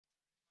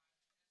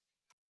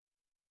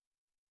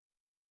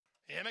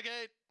in the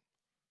gate,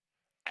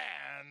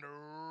 and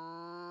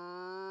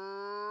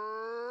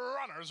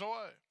runners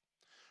away.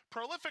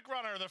 Prolific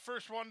Runner, the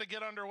first one to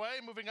get underway.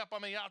 Moving up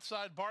on the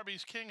outside,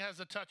 Barbie's King has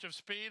a touch of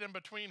speed. And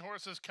between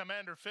horses,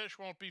 Commander Fish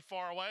won't be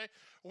far away.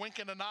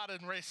 Winking a nod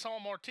and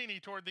Raison Martini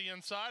toward the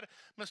inside.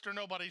 Mr.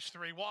 Nobody's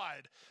 3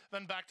 wide.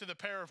 Then back to the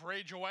pair of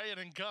Rage Away and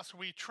In Gus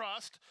We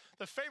Trust.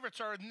 The favorites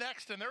are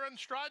next, and they're in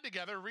stride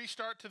together.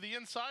 Restart to the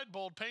inside,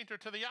 Bold Painter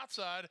to the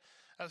outside.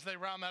 As they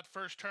round that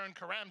first turn,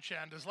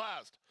 Karamchand is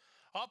last.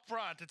 Up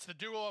front, it's the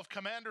duo of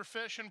Commander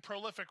Fish and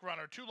Prolific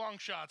Runner. 2 long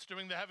shots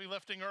doing the heavy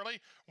lifting early.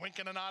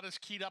 Winkin' and Nod is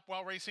keyed up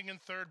while racing in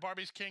third.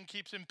 Barbie's King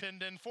keeps him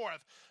pinned in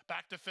fourth.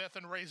 Back to fifth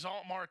and Raison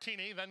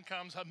Martini. Then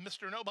comes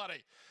Mr.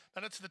 Nobody.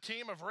 Then it's the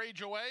team of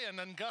Rage Away and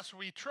then Gus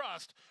We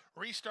Trust.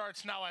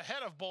 Restarts now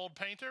ahead of Bold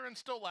Painter, and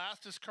still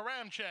last is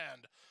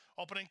Karamchand.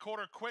 Opening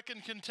quarter quick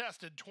and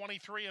contested,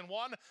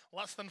 23-1,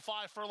 less than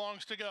 5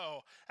 furlongs to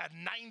go. At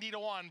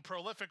 90-1,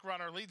 Prolific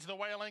Runner leads the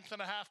way a length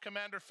and a half.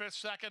 Commander Fish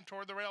second,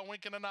 toward the rail,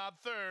 Winkin' and Nod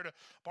third.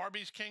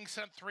 Barbie's King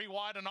sent 3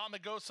 wide, and on the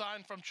go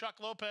sign from Chuck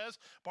Lopez.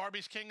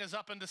 Barbie's King is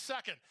up into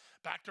second.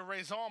 Back to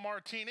Raison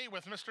Martini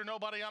with Mr.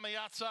 Nobody on the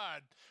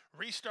outside.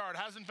 Restart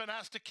hasn't been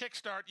asked to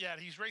kickstart yet.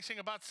 He's racing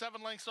about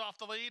 7 lengths off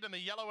the lead in the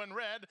yellow and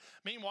red.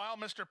 Meanwhile,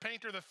 Mr.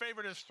 Painter, the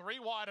favorite, is 3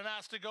 wide and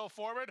asked to go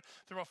forward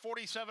through a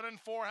 47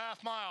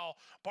 4/2 mile.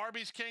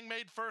 Barbie's King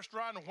made first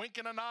run.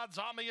 Winkin' and Nod's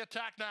on the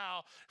attack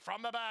now.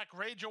 From the back,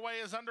 Rage Away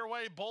is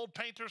underway. Bold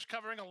Painter's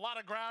covering a lot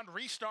of ground.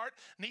 Restart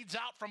needs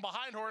out from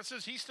behind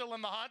horses. He's still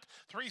in the hunt.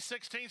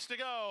 3/16 to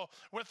go.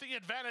 With the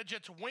advantage,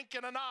 it's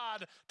Winkin' and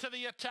Nod to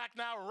the attack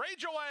now.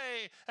 Rage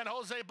Away and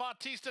Jose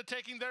Bautista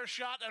taking their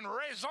shot, and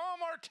Raison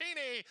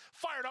Martini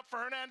fired up for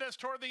Hernandez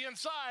toward the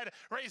inside.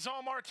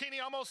 Raison Martini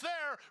almost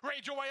there.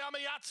 Rage Away on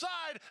the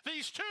outside.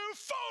 These two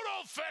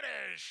photo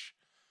finish.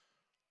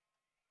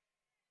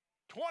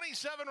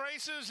 27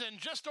 races in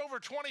just over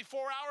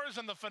 24 hours,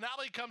 and the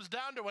finale comes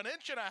down to 1.5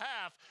 inches.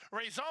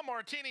 Raison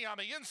Martini on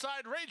the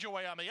inside, Rage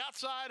Away on the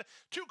outside.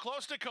 Too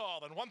close to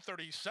call, and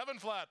 137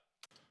 flat.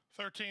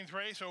 13th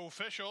race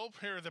official.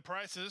 Here are the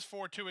prices.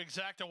 4-2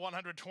 exact at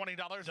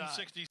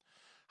 $120.60.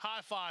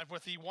 High five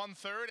with the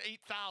 1/3,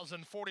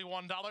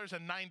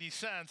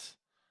 $8,041.90.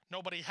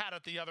 Nobody had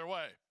it the other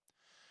way.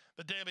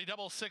 The Daily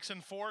Double 6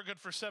 and 4, good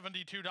for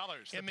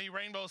 $72. In the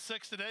Rainbow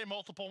 6 today,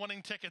 multiple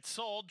winning tickets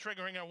sold,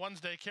 triggering a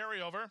Wednesday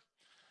carryover.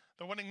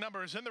 The winning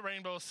numbers in the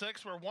Rainbow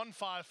 6 were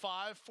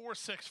 155,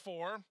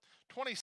 464, 20.